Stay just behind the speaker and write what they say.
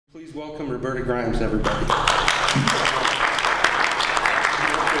Please welcome Roberta Grimes, everybody.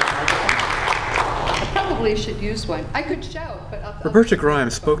 I probably should use one. I could shout, but Roberta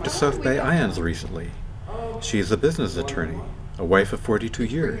Grimes spoke to South Bay Ions recently. She is a business attorney, a wife of 42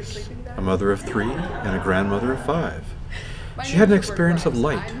 years, a mother of 3, and a grandmother of 5. She had an experience of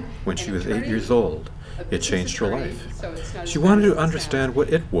light when she was 8 years old. It changed her life. She wanted to understand what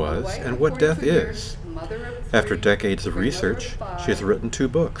it was and what death is. After decades of research, she has written 2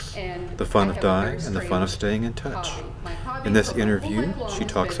 books, The Fun of Dying and The Fun of Staying in Touch. In this interview, she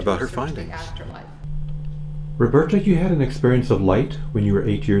talks about her findings. Roberta, you had an experience of light when you were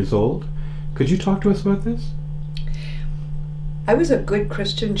 8 years old. Could you talk to us about this? I was a good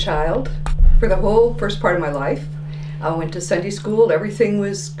Christian child for the whole first part of my life. I went to Sunday school. Everything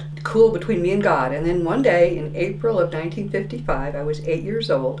was cool between me and God. And then one day in April of 1955, I was 8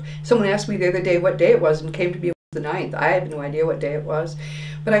 years old. Someone asked me the other day what day it was and came to be the 9th. I had no idea what day it was.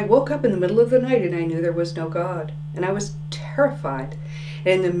 But I woke up in the middle of the night and I knew there was no God. And I was terrified. And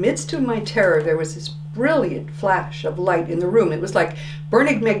in the midst of my terror, there was this brilliant flash of light in the room. It was like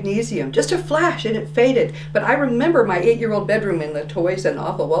burning magnesium, just a flash, and it faded. But I remember my 8-year-old bedroom and the toys and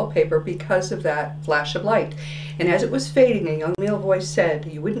awful wallpaper because of that flash of light. And as it was fading, a young male voice said,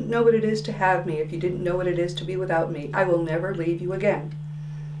 "You wouldn't know what it is to have me if you didn't know what it is to be without me. I will never leave you again."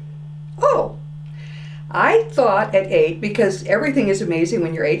 Oh! I thought at 8, because everything is amazing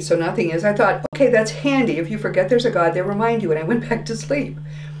when you're 8, so nothing is, I thought, okay, that's handy. If you forget there's a God, they remind you, and I went back to sleep.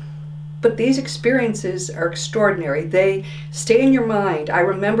 But these experiences are extraordinary. They stay in your mind. I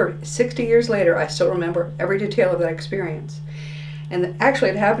remember 60 years later, I still remember every detail of that experience. And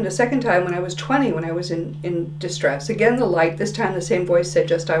actually it happened a second time when I was 20, when I was in distress. Again, the light, this time the same voice said,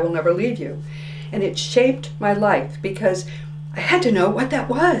 "Just I will never leave you." And it shaped my life because I had to know what that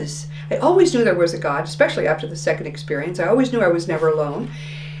was. I always knew there was a God, especially after the second experience. I always knew I was never alone.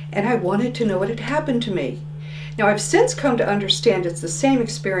 And I wanted to know what had happened to me. Now, I've since come to understand it's the same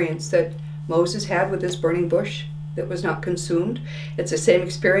experience that Moses had with this burning bush that was not consumed. It's the same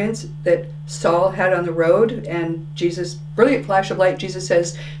experience that Saul had on the road, and Jesus, brilliant flash of light, Jesus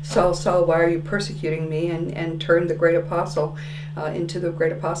says, "Saul, Saul, why are you persecuting me?" and turned the great apostle into the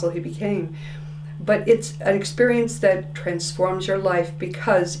great apostle he became. But it's an experience that transforms your life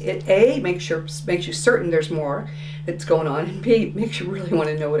because it A, makes you certain there's more that's going on, and B, makes you really want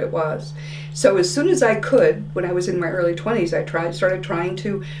to know what it was. So as soon as I could, when I was in my early 20s, I started trying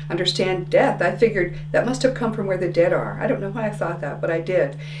to understand death. I figured that must have come from where the dead are. I don't know why I thought that, but I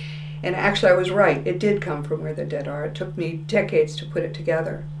did. And actually I was right. It did come from where the dead are. It took me decades to put it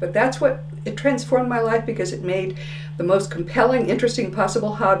together. But that's what, it transformed my life because it made the most compelling, interesting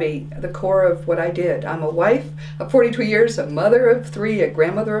possible hobby the core of what I did. I'm a wife of 42 years, a mother of 3, a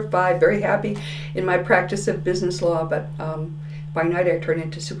grandmother of 5, very happy in my practice of business law, but by night I turned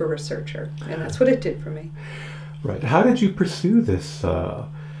into super researcher, and that's what it did for me. Right. How did you pursue this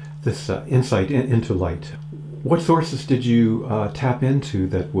insight into light? What sources did you tap into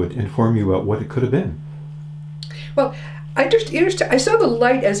that would inform you about what it could have been? Well, I saw the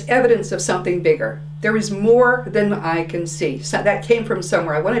light as evidence of something bigger. There is more than the eye can see. So that came from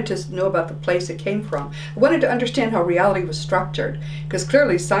somewhere. I wanted to know about the place it came from. I wanted to understand how reality was structured, because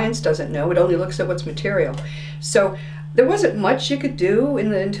clearly science doesn't know. It only looks at what's material. So there wasn't much you could do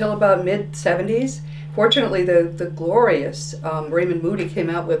until about mid-70s. Fortunately, the glorious Raymond Moody came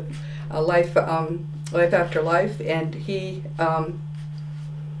out with Life After Life, and he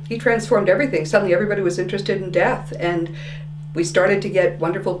transformed everything. Suddenly everybody was interested in death, and we started to get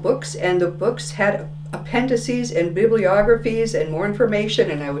wonderful books, and the books had appendices and bibliographies and more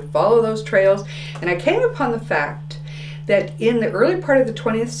information, and I would follow those trails. And I came upon the fact that in the early part of the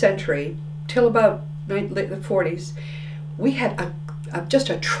 20th century, till about the 40s, we had just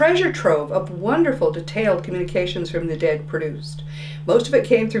a treasure trove of wonderful, detailed communications from the dead produced. Most of it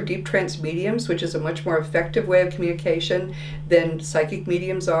came through deep trance mediums, which is a much more effective way of communication than psychic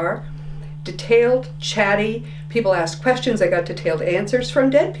mediums are. Detailed, chatty, people asked questions, I got detailed answers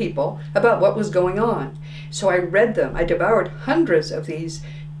from dead people about what was going on. So I read them. I devoured hundreds of these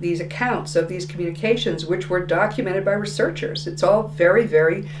accounts of these communications, which were documented by researchers. It's all very,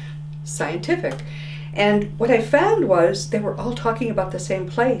 very scientific. And what I found was they were all talking about the same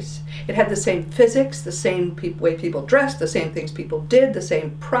place. It had the same physics, the same way people dressed, the same things people did, the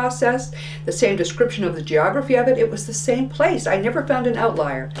same process, the same description of the geography of it. It was the same place. I never found an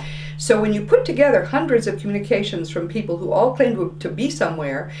outlier. So when you put together hundreds of communications from people who all claim to be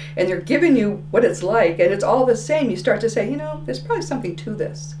somewhere, and they're giving you what it's like, and it's all the same, you start to say, you know, there's probably something to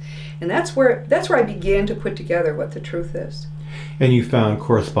this. And that's where I began to put together what the truth is. And you found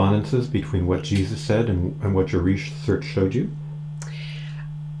correspondences between what Jesus said and what your research showed you?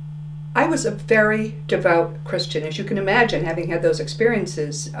 I was a very devout Christian, as you can imagine, having had those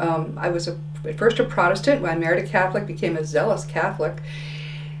experiences. I was at first a Protestant. When I married a Catholic, became a zealous Catholic.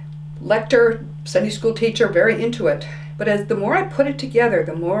 Lector, Sunday school teacher, very into it. But as the more I put it together,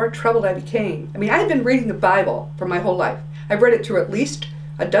 the more troubled I became. I mean, I had been reading the Bible for my whole life. I've read it through at least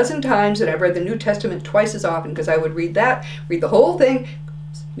a dozen times, and I've read the New Testament twice as often, because I would read that, read the whole thing,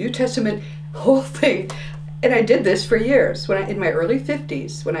 New Testament, whole thing. And I did this for years. In my early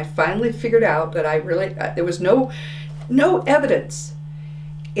 50s, when I finally figured out that there was no evidence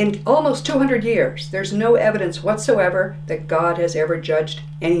in almost 200 years. There's no evidence whatsoever that God has ever judged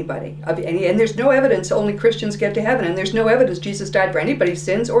anybody and there's no evidence only Christians get to heaven, and there's no evidence Jesus died for anybody's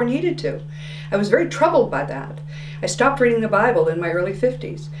sins or needed to. I was very troubled by that. I stopped reading the Bible in my early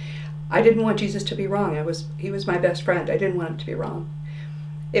 50s. I didn't want Jesus to be wrong. He was my best friend. I didn't want him to be wrong.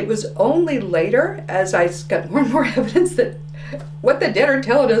 It was only later, as I got more and more evidence that what the dead are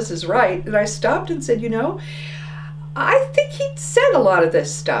telling us is right, that I stopped and said, I think he said a lot of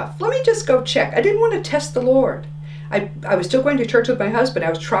this stuff. Let me just go check. I didn't want to test the Lord. I was still going to church with my husband. I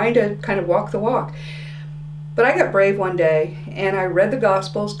was trying to kind of walk the walk. But I got brave one day, and I read the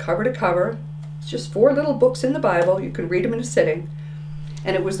Gospels cover to cover. It's just 4 little books in the Bible. You can read them in a sitting.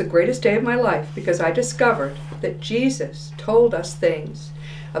 And it was the greatest day of my life, because I discovered that Jesus told us things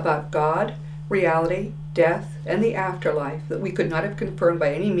about God, reality, death, and the afterlife that we could not have confirmed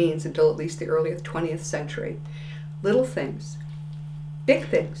by any means until at least the early 20th century. Little things, big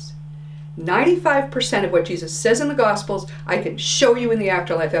things. 95% of what Jesus says in the Gospels, I can show you in the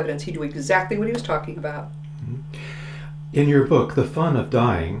afterlife evidence. He knew exactly what he was talking about. In your book, The Fun of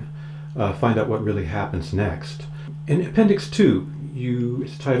Dying, find out what really happens next. In Appendix 2,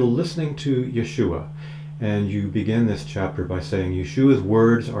 it's titled Listening to Yeshua. And you begin this chapter by saying, Yeshua's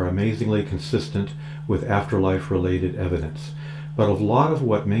words are amazingly consistent with afterlife-related evidence. But a lot of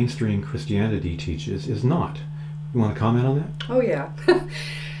what mainstream Christianity teaches is not. You want to comment on that? Oh, yeah.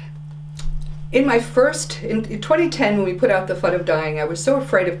 In 2010, when we put out The Fun of Dying, I was so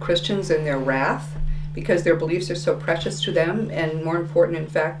afraid of Christians and their wrath, because their beliefs are so precious to them and more important, in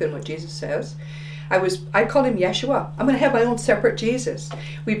fact, than what Jesus says. I called him Yeshua. I'm going to have my own separate Jesus.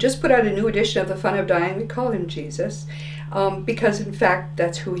 We've just put out a new edition of The Fun of Dying. We call him Jesus because, in fact,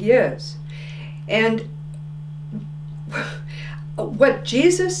 that's who he is. And what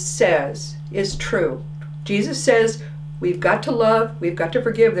Jesus says is true. Jesus says we've got to love, we've got to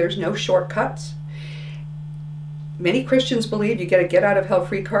forgive. There's no shortcuts. Many Christians believe you get a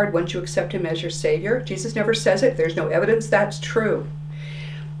get-out-of-hell-free card once you accept him as your Savior. Jesus never says it. There's no evidence that's true.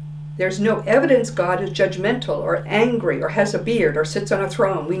 There's no evidence God is judgmental or angry or has a beard or sits on a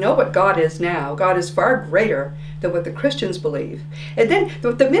throne. We know what God is now. God is far greater than what the Christians believe. And then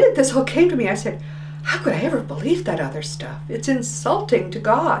the minute this all came to me, I said, how could I ever believe that other stuff? It's insulting to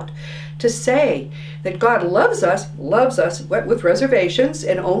God to say that God loves us with reservations,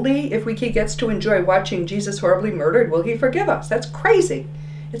 and only if he gets to enjoy watching Jesus horribly murdered will he forgive us. That's crazy.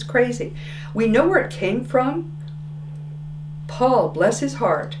 It's crazy. We know where it came from. Paul, bless his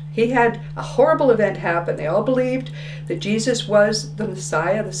heart, he had a horrible event happen. They all believed that Jesus was the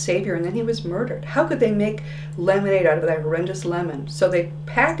Messiah, the Savior, and then he was murdered. How could they make lemonade out of that horrendous lemon? So they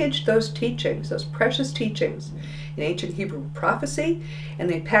packaged those teachings, those precious teachings, in ancient Hebrew prophecy, and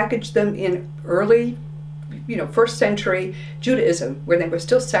they packaged them in early, first century Judaism, where they were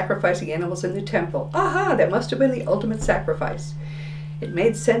still sacrificing animals in the temple. Aha, that must have been the ultimate sacrifice. It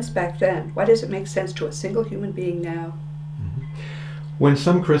made sense back then. Why does it make sense to a single human being now? When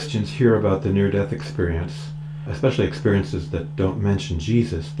some Christians hear about the near-death experience, especially experiences that don't mention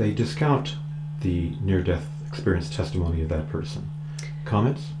Jesus, they discount the near-death experience testimony of that person.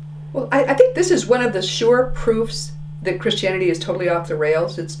 Comments? Well, I think this is one of the sure proofs that Christianity is totally off the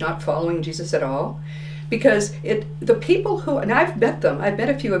rails. It's not following Jesus at all. Because the people who, and I've met them, I've met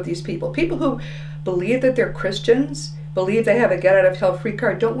a few of these people who believe that they're Christians, believe they have a get-out-of-hell-free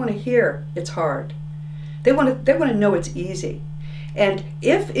card, don't want to hear it's hard. They want to know it's easy. And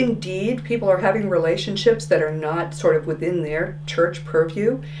if indeed people are having relationships that are not sort of within their church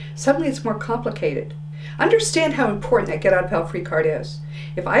purview, suddenly it's more complicated. Understand how important that get-out-of-hell-free card is.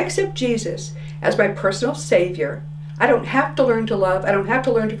 If I accept Jesus as my personal Savior, I don't have to learn to love, I don't have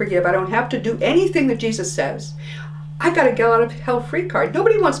to learn to forgive, I don't have to do anything that Jesus says. I got a get-out-of-hell-free card.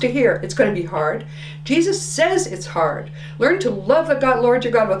 Nobody wants to hear it's going to be hard. Jesus says it's hard. Learn to love the Lord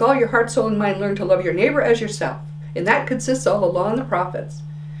your God with all your heart, soul, and mind. Learn to love your neighbor as yourself. And that consists of all the law and the prophets.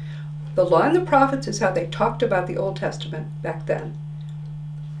 The law and the prophets is how they talked about the Old Testament back then.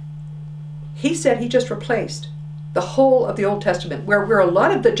 He said he just replaced the whole of the Old Testament, where a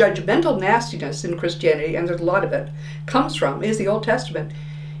lot of the judgmental nastiness in Christianity, and there's a lot of it, comes from, is the Old Testament.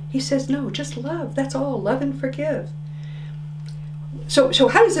 He says, no, just love. That's all. Love and forgive. So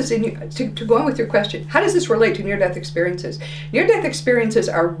how does this, to go on with your question, how does this relate to near-death experiences? Near-death experiences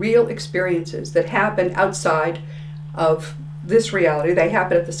are real experiences that happen outside of this reality. They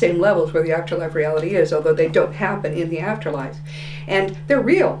happen at the same levels where the afterlife reality is, although they don't happen in the afterlife. And they're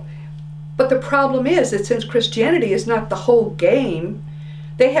real. But the problem is that since Christianity is not the whole game,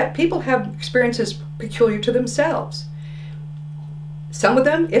 people have experiences peculiar to themselves. Some of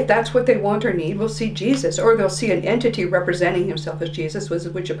them, if that's what they want or need, will see Jesus, or they'll see an entity representing himself as Jesus,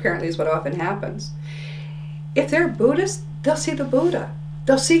 which apparently is what often happens. If they're Buddhist, they'll see the Buddha.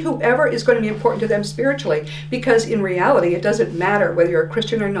 They'll see whoever is going to be important to them spiritually, because in reality, it doesn't matter whether you're a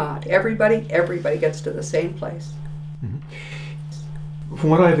Christian or not. Everybody gets to the same place. Mm-hmm. From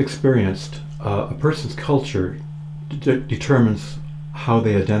what I've experienced, a person's culture determines how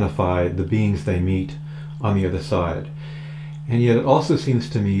they identify the beings they meet on the other side. And yet it also seems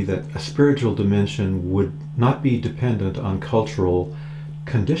to me that a spiritual dimension would not be dependent on cultural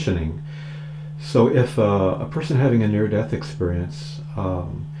conditioning. So if a person having a near-death experience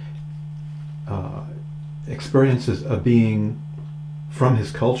experiences a being from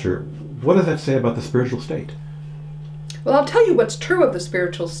his culture, what does that say about the spiritual state? Well, I'll tell you what's true of the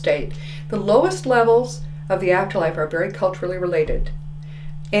spiritual state. The lowest levels of the afterlife are very culturally related.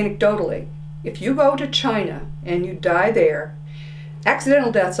 Anecdotally, if you go to China and you die there,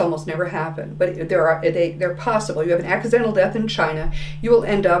 accidental deaths almost never happen, but they're possible. You have an accidental death in China, you will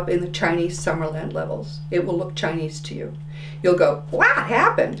end up in the Chinese Summerland levels. It will look Chinese to you. You'll go, wow, it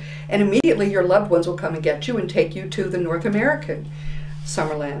happened. And immediately your loved ones will come and get you and take you to the North American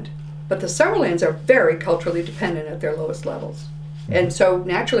Summerland. But the Summerlands are very culturally dependent at their lowest levels. And so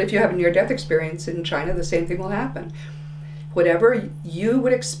naturally, if you have a near-death experience in China, the same thing will happen. Whatever you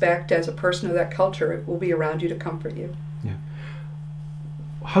would expect as a person of that culture, it will be around you to comfort you. Yeah.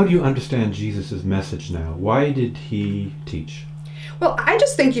 How do you understand Jesus' message now? Why did he teach? Well, I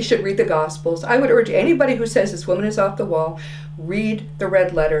just think you should read the Gospels. I would urge anybody who says this woman is off the wall, read the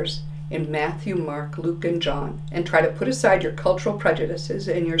red letters in Matthew, Mark, Luke, and John, and try to put aside your cultural prejudices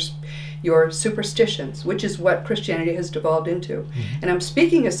and your superstitions, which is what Christianity has devolved into. Mm-hmm. And I'm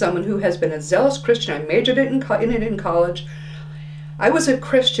speaking as someone who has been a zealous Christian. I majored in it in college. I was a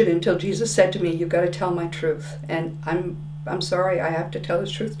Christian until Jesus said to me, you've got to tell my truth. And I'm sorry, I have to tell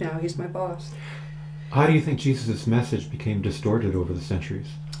his truth now. He's my boss. How do you think Jesus' message became distorted over the centuries?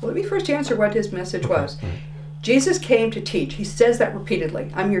 Well, let me first answer what his message was. Right. Jesus came to teach. He says that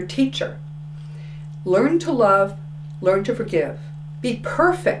repeatedly. I'm your teacher. Learn to love, learn to forgive. Be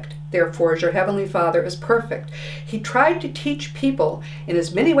perfect, therefore, as your heavenly Father is perfect. He tried to teach people in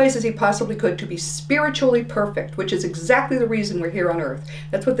as many ways as he possibly could to be spiritually perfect, which is exactly the reason we're here on earth.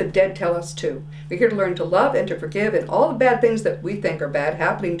 That's what the dead tell us too. We're here to learn to love and to forgive, and all the bad things that we think are bad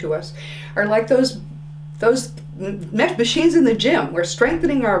happening to us are like those machines in the gym. We're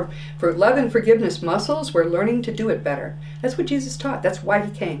strengthening our love and forgiveness muscles. We're learning to do it better. That's what Jesus taught. That's why he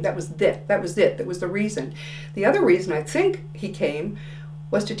came. That was it. That was the reason. The other reason I think he came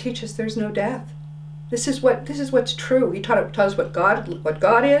was to teach us there's no death. This is what's true. He taught us what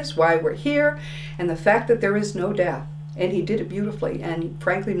God is, why we're here, and the fact that there is no death. And he did it beautifully. And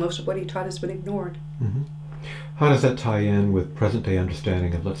frankly, most of what he taught has been ignored. Mm-hmm. How does that tie in with present-day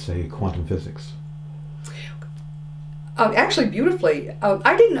understanding of, let's say, quantum physics? Actually, beautifully.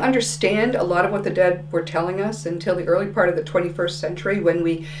 I didn't understand a lot of what the dead were telling us until the early part of the 21st century, when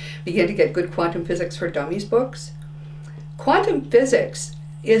we began to get good quantum physics for dummies books. Quantum physics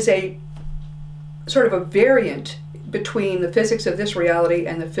is a sort of a variant between the physics of this reality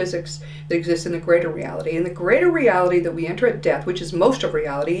and the physics that exists in the greater reality. In the greater reality that we enter at death, which is most of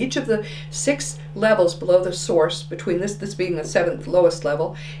reality, each of the 6 levels below the source, between this being the 7th lowest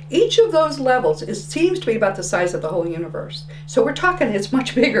level, each of those levels seems to be about the size of the whole universe. So we're talking it's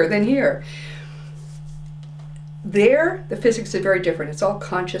much bigger than here. There, the physics is very different. It's all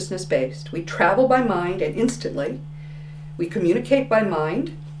consciousness-based. We travel by mind, and instantly. We communicate by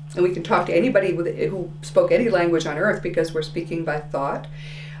mind. And we can talk to anybody who spoke any language on earth, because we're speaking by thought.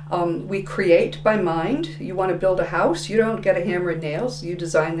 We create by mind. You want to build a house, you don't get a hammer and nails. You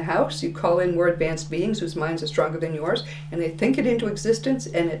design the house, you call in more advanced beings whose minds are stronger than yours, and they think it into existence,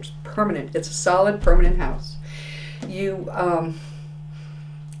 and it's permanent. It's a solid, permanent house. You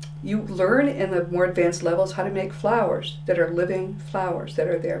learn in the more advanced levels how to make flowers that are living flowers that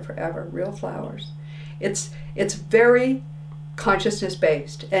are there forever, real flowers. It's very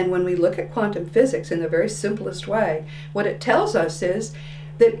consciousness-based. And when we look at quantum physics in the very simplest way, what it tells us is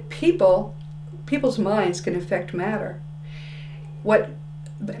that people's minds can affect matter. What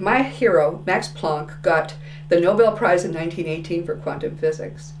my hero, Max Planck, got the Nobel Prize in 1918 for quantum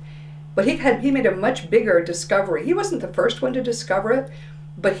physics. But he made a much bigger discovery. He wasn't the first one to discover it,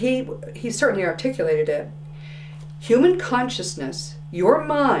 but he certainly articulated it. Human consciousness, your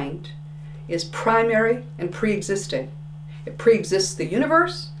mind, is primary and pre-existing. It pre-exists the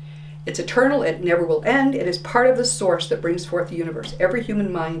universe. It's eternal. It never will end. It is part of the source that brings forth the universe. Every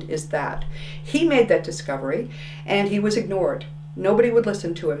human mind is that. He made that discovery, and he was ignored. Nobody would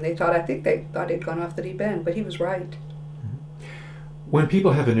listen to him. I think they thought he'd gone off the deep end, but he was right. When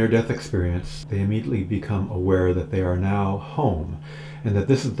people have a near-death experience, they immediately become aware that they are now home, and that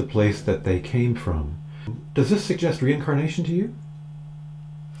this is the place that they came from. Does this suggest reincarnation to you?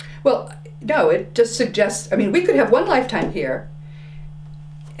 Well, no, it just suggests, I mean, we could have one lifetime here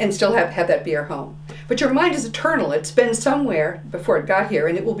and still have that be our home. But your mind is eternal. It's been somewhere before it got here,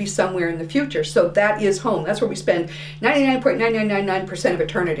 and it will be somewhere in the future. So that is home. That's where we spend 99.9999% of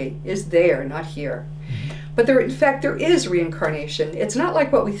eternity is there, not here. But in fact, there is reincarnation. It's not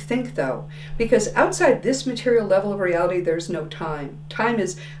like what we think, though, because outside this material level of reality, there's no time. Time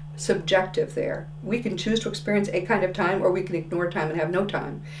is subjective there. We can choose to experience a kind of time, or we can ignore time and have no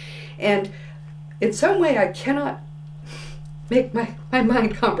time. And in some way, I cannot make my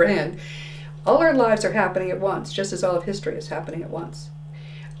mind comprehend. All our lives are happening at once, just as all of history is happening at once.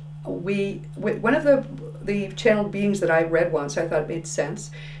 One of the channeled beings that I read once, I thought it made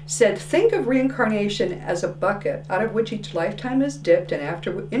sense, said, think of reincarnation as a bucket out of which each lifetime is dipped and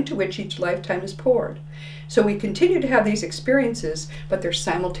into which each lifetime is poured. So we continue to have these experiences, but they're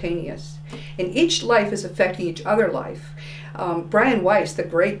simultaneous. And each life is affecting each other life. Brian Weiss, the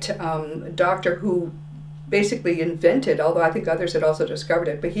great doctor who basically invented, although I think others had also discovered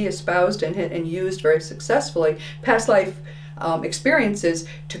it, but he espoused and used very successfully past life experiences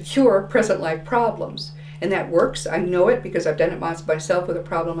to cure present life problems. And that works. I know it because I've done it myself with a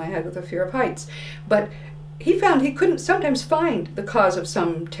problem I had with the fear of heights. But he found he couldn't sometimes find the cause of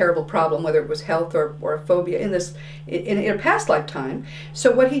some terrible problem, whether it was health or a phobia in a past lifetime.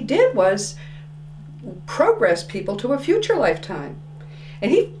 So what he did was progress people to a future lifetime.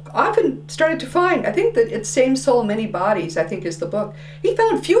 And he often started to find, I think that it's Same Soul, Many Bodies, I think is the book. He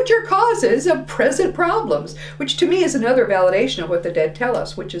found future causes of present problems, which to me is another validation of what the dead tell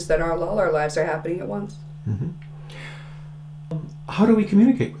us, which is that all our lives are happening at once. Mm-hmm. How do we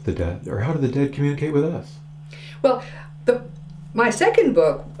communicate with the dead, or how do the dead communicate with us? Well, my second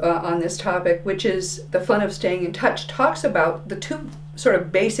book on this topic, which is The Fun of Staying in Touch, talks about the two sort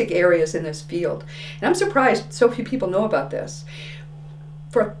of basic areas in this field. And I'm surprised so few people know about this.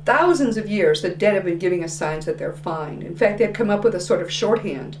 For thousands of years, the dead have been giving us signs that they're fine. In fact, they've come up with a sort of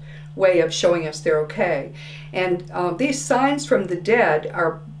shorthand way of showing us they're okay. And these signs from the dead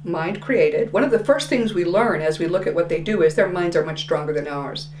are mind created. One of the first things we learn as we look at what they do is their minds are much stronger than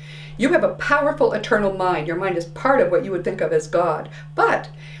ours. You have a powerful eternal mind. Your mind is part of what you would think of as God. But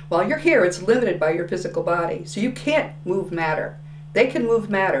while you're here, it's limited by your physical body. So you can't move matter. They can move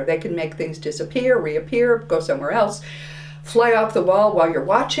matter. They can make things disappear, reappear, go somewhere else, fly off the wall while you're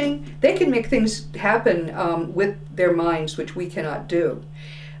watching. They can make things happen with their minds, which we cannot do.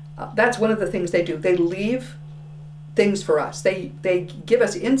 That's one of the things they do. They leave things for us. They give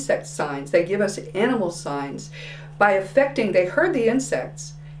us insect signs. They give us animal signs. By affecting, they herd the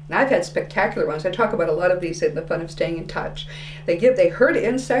insects. And I've had spectacular ones. I talk about a lot of these in The Fun of Staying in Touch. They herd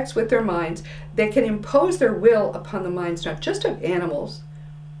insects with their minds. They can impose their will upon the minds, not just of animals,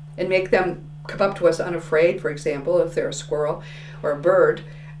 and make them come up to us unafraid, for example, if they're a squirrel or a bird.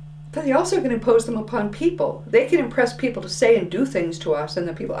 But they also can impose them upon people. They can impress people to say and do things to us, and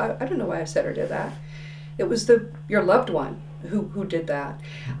the people, I don't know why I said or did that. It was your loved one who did that.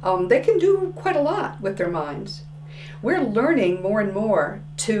 They can do quite a lot with their minds. We're learning more and more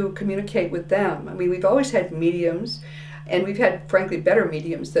to communicate with them. I mean, we've always had mediums, and we've had, frankly, better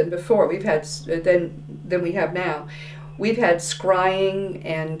mediums than before. We've had than we have now. We've had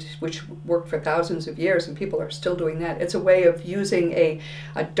scrying, which worked for thousands of years, and people are still doing that. It's a way of using a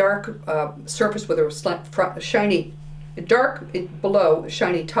dark surface with a shiny, dark below,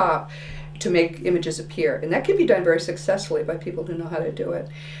 shiny top, to make images appear. And that can be done very successfully by people who know how to do it.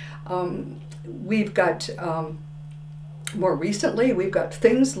 We've got, more recently, we've got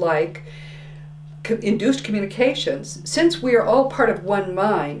things like induced communications. Since we are all part of one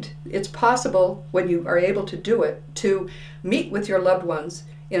mind, it's possible, when you are able to do it, to meet with your loved ones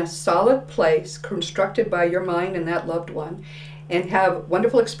in a solid place constructed by your mind and that loved one, and have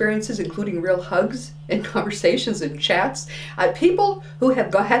wonderful experiences, including real hugs and conversations and chats. People who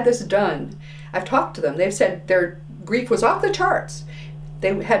have had this done, I've talked to them, they've said their grief was off the charts.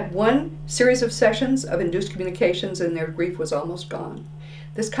 They had one series of sessions of induced communications and their grief was almost gone.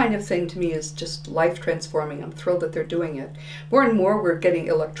 This kind of thing to me is just life transforming. I'm thrilled that they're doing it. More and more we're getting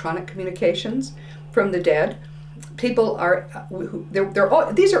electronic communications from the dead. People are,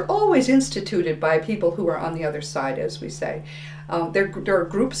 these are always instituted by people who are on the other side, as we say. There are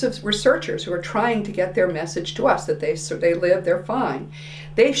groups of researchers who are trying to get their message to us that they live, they're fine.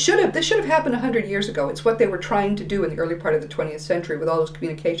 This should have happened 100 years ago. It's what they were trying to do in the early part of the 20th century with all those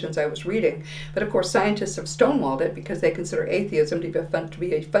communications I was reading. But of course, scientists have stonewalled it because they consider atheism to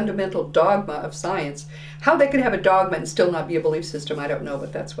be a fundamental dogma of science. How they can have a dogma and still not be a belief system, I don't know,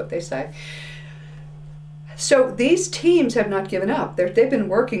 but that's what they say. So these teams have not given up. They've been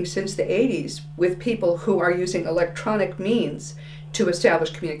working since the 80s with people who are using electronic means to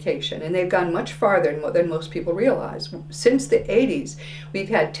establish communication, and they've gone much farther than most people realize. Since the 80s, we've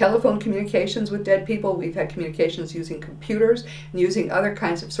had telephone communications with dead people, we've had communications using computers and using other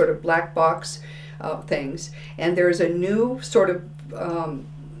kinds of sort of black box things, and there's a new sort of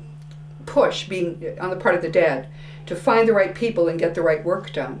push being on the part of the dead to find the right people and get the right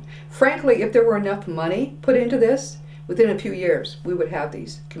work done. Frankly, if there were enough money put into this, within a few years we would have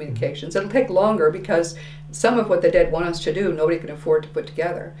these communications. It'll take longer because some of what the dead want us to do nobody can afford to put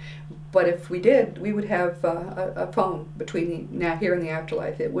together. But if we did, we would have a phone between here and the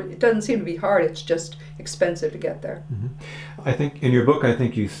afterlife. It doesn't seem to be hard, it's just expensive to get there. Mm-hmm. I think in your book, I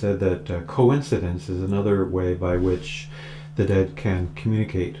think you said that coincidence is another way by which the dead can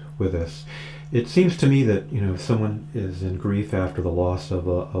communicate with us. It seems to me that, if someone is in grief after the loss of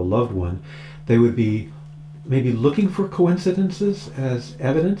a loved one, they would be maybe looking for coincidences as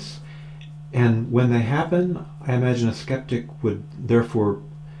evidence, and when they happen, I imagine a skeptic would therefore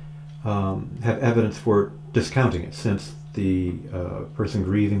have evidence for discounting it, since the person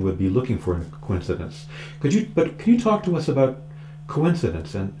grieving would be looking for a coincidence. Can you talk to us about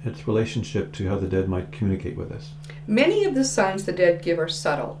coincidence and its relationship to how the dead might communicate with us? Many of the signs the dead give are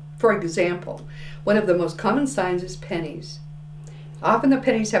subtle. For example, one of the most common signs is pennies. Often the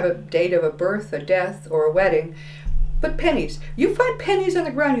pennies have a date of a birth, a death, or a wedding, but pennies. You find pennies on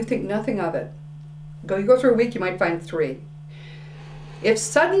the ground, you think nothing of it. You go through a week, you might find 3. If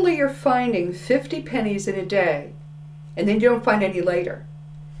suddenly you're finding 50 pennies in a day, and then you don't find any later,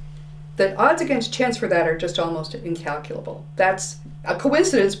 the odds against chance for that are just almost incalculable. That's a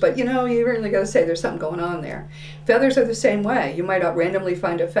coincidence, but you really got to say there's something going on there. Feathers are the same way. You might randomly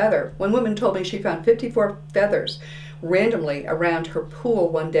find a feather. One woman told me she found 54 feathers randomly around her pool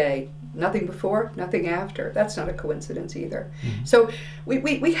one day. Nothing before, nothing after. That's not a coincidence either. Mm-hmm. So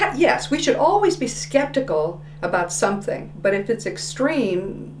yes, we should always be skeptical about something, but if it's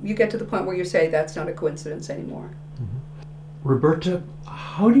extreme, you get to the point where you say that's not a coincidence anymore. Mm-hmm. Roberta,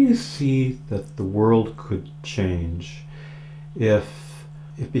 how do you see that the world could change if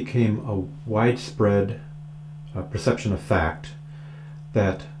it became a widespread perception of fact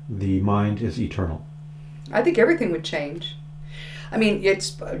that the mind is eternal? I think everything would change. I mean,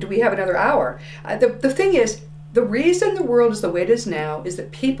 do we have another hour? The thing is, the reason the world is the way it is now is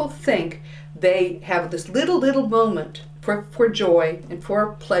that people think they have this little moment for joy and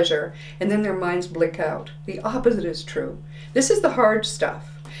for pleasure, and then their minds blink out. The opposite is true. This is the hard stuff.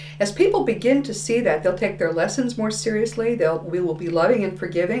 As people begin to see that, they'll take their lessons more seriously. We will be loving and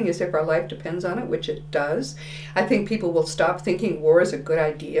forgiving as if our life depends on it, which it does. I think people will stop thinking war is a good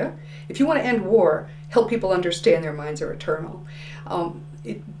idea. If you want to end war, help people understand their minds are eternal.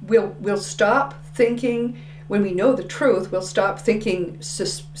 We'll stop thinking, when we know the truth, we'll stop thinking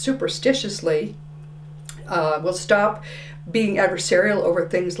superstitiously. We'll stop being adversarial over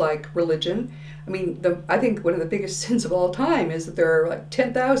things like religion. I mean, I think one of the biggest sins of all time is that there are like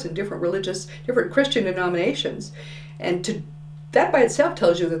 10,000 different Christian denominations. And that by itself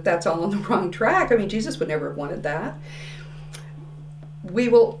tells you that that's all on the wrong track. I mean, Jesus would never have wanted that. We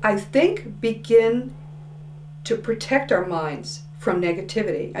will, I think, begin to protect our minds from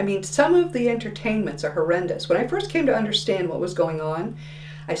negativity. I mean, some of the entertainments are horrendous. When I first came to understand what was going on,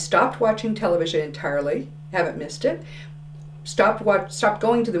 I stopped watching television entirely, haven't missed it. Stopped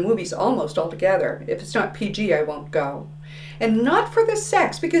going to the movies almost altogether. If it's not PG, I won't go. And not for the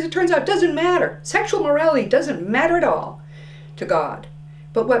sex, because it turns out it doesn't matter. Sexual morality doesn't matter at all to God.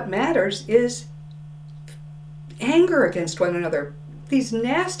 But what matters is anger against one another. These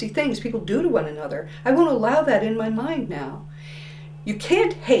nasty things people do to one another. I won't allow that in my mind now. You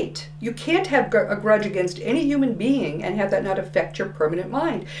can't hate. You can't have a grudge against any human being and have that not affect your permanent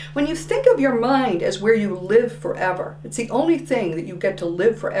mind. When you think of your mind as where you live forever, it's the only thing that you get to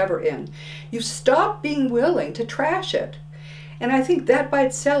live forever in, you stop being willing to trash it. And I think that by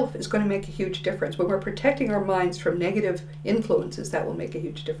itself is going to make a huge difference. When we're protecting our minds from negative influences, that will make a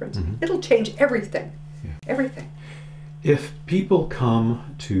huge difference. Mm-hmm. It'll change everything. Yeah. Everything. If people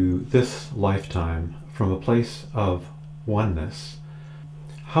come to this lifetime from a place of oneness,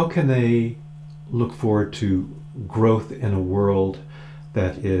 how can they look forward to growth in a world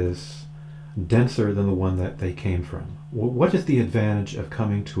that is denser than the one that they came from? What is the advantage of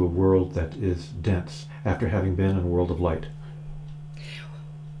coming to a world that is dense after having been in a world of light?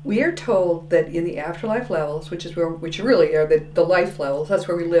 We are told that in the afterlife levels, which really are the life levels, that's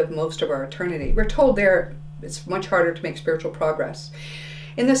where we live most of our eternity, we're told there it's much harder to make spiritual progress.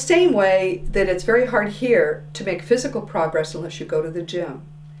 In the same way that it's very hard here to make physical progress unless you go to the gym.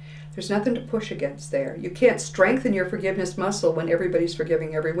 There's nothing to push against there. You can't strengthen your forgiveness muscle when everybody's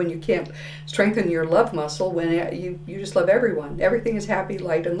forgiving everyone. You can't strengthen your love muscle when you just love everyone. Everything is happy,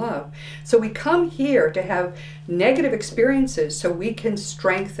 light, and love. So we come here to have negative experiences so we can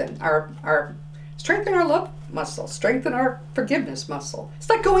strengthen our love muscle, strengthen our forgiveness muscle. It's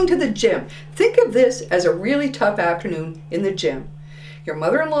like going to the gym. Think of this as a really tough afternoon in the gym. Your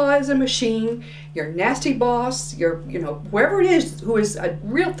mother-in-law is a machine, your nasty boss, whoever it is who is a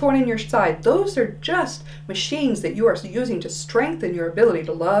real thorn in your side, those are just machines that you are using to strengthen your ability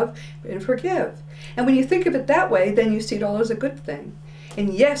to love and forgive. And when you think of it that way, then you see it all as a good thing.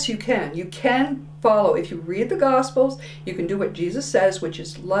 And yes, you can. You can follow. If you read the Gospels, you can do what Jesus says, which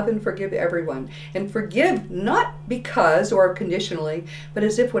is love and forgive everyone. And forgive not because or conditionally, but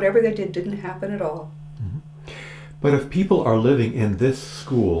as if whatever they did didn't happen at all. But if people are living in this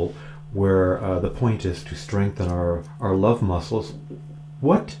school where the point is to strengthen our love muscles,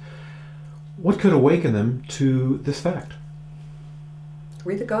 what could awaken them to this fact?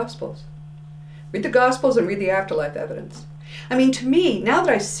 Read the Gospels. Read the Gospels and read the afterlife evidence. I mean, to me, now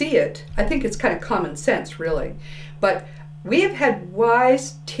that I see it, I think it's kind of common sense, really. But we have had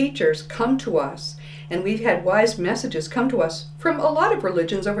wise teachers come to us, and we've had wise messages come to us from a lot of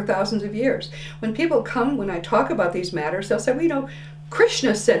religions over thousands of years. When people come, when I talk about these matters, they'll say, well,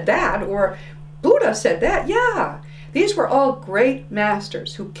 Krishna said that, or Buddha said that. Yeah, these were all great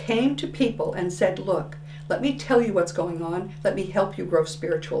masters who came to people and said, look, let me tell you what's going on. Let me help you grow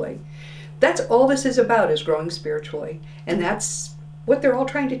spiritually. That's all this is about, is growing spiritually. And that's what they're all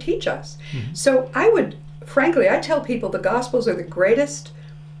trying to teach us. Mm-hmm. So frankly, I tell people the Gospels are the greatest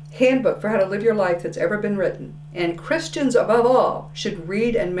handbook for how to live your life that's ever been written. And Christians, above all, should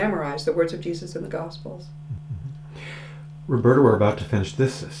read and memorize the words of Jesus in the Gospels. Roberta, we're about to finish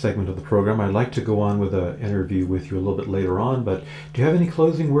this segment of the program. I'd like to go on with an interview with you a little bit later on, but do you have any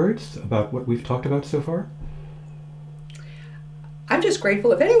closing words about what we've talked about so far? I'm just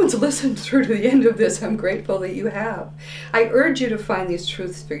grateful. If anyone's listened through to the end of this, I'm grateful that you have. I urge you to find these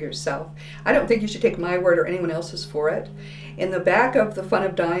truths for yourself. I don't think you should take my word or anyone else's for it. In the back of The Fun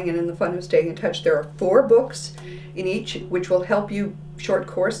of Dying and in The Fun of Staying in Touch, there are 4 books in each which will help you, short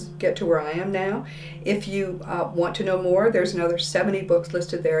course, get to where I am now. If you want to know more, there's another 70 books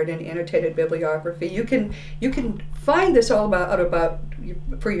listed there in an annotated bibliography. You can find this all about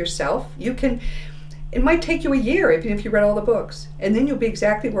for yourself. It might take you a year even if you read all the books, and then you'll be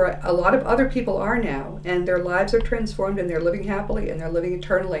exactly where a lot of other people are now, and their lives are transformed and they're living happily and they're living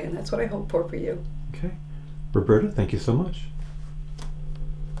eternally, and that's what I hope for you. Okay. Roberta, thank you so much.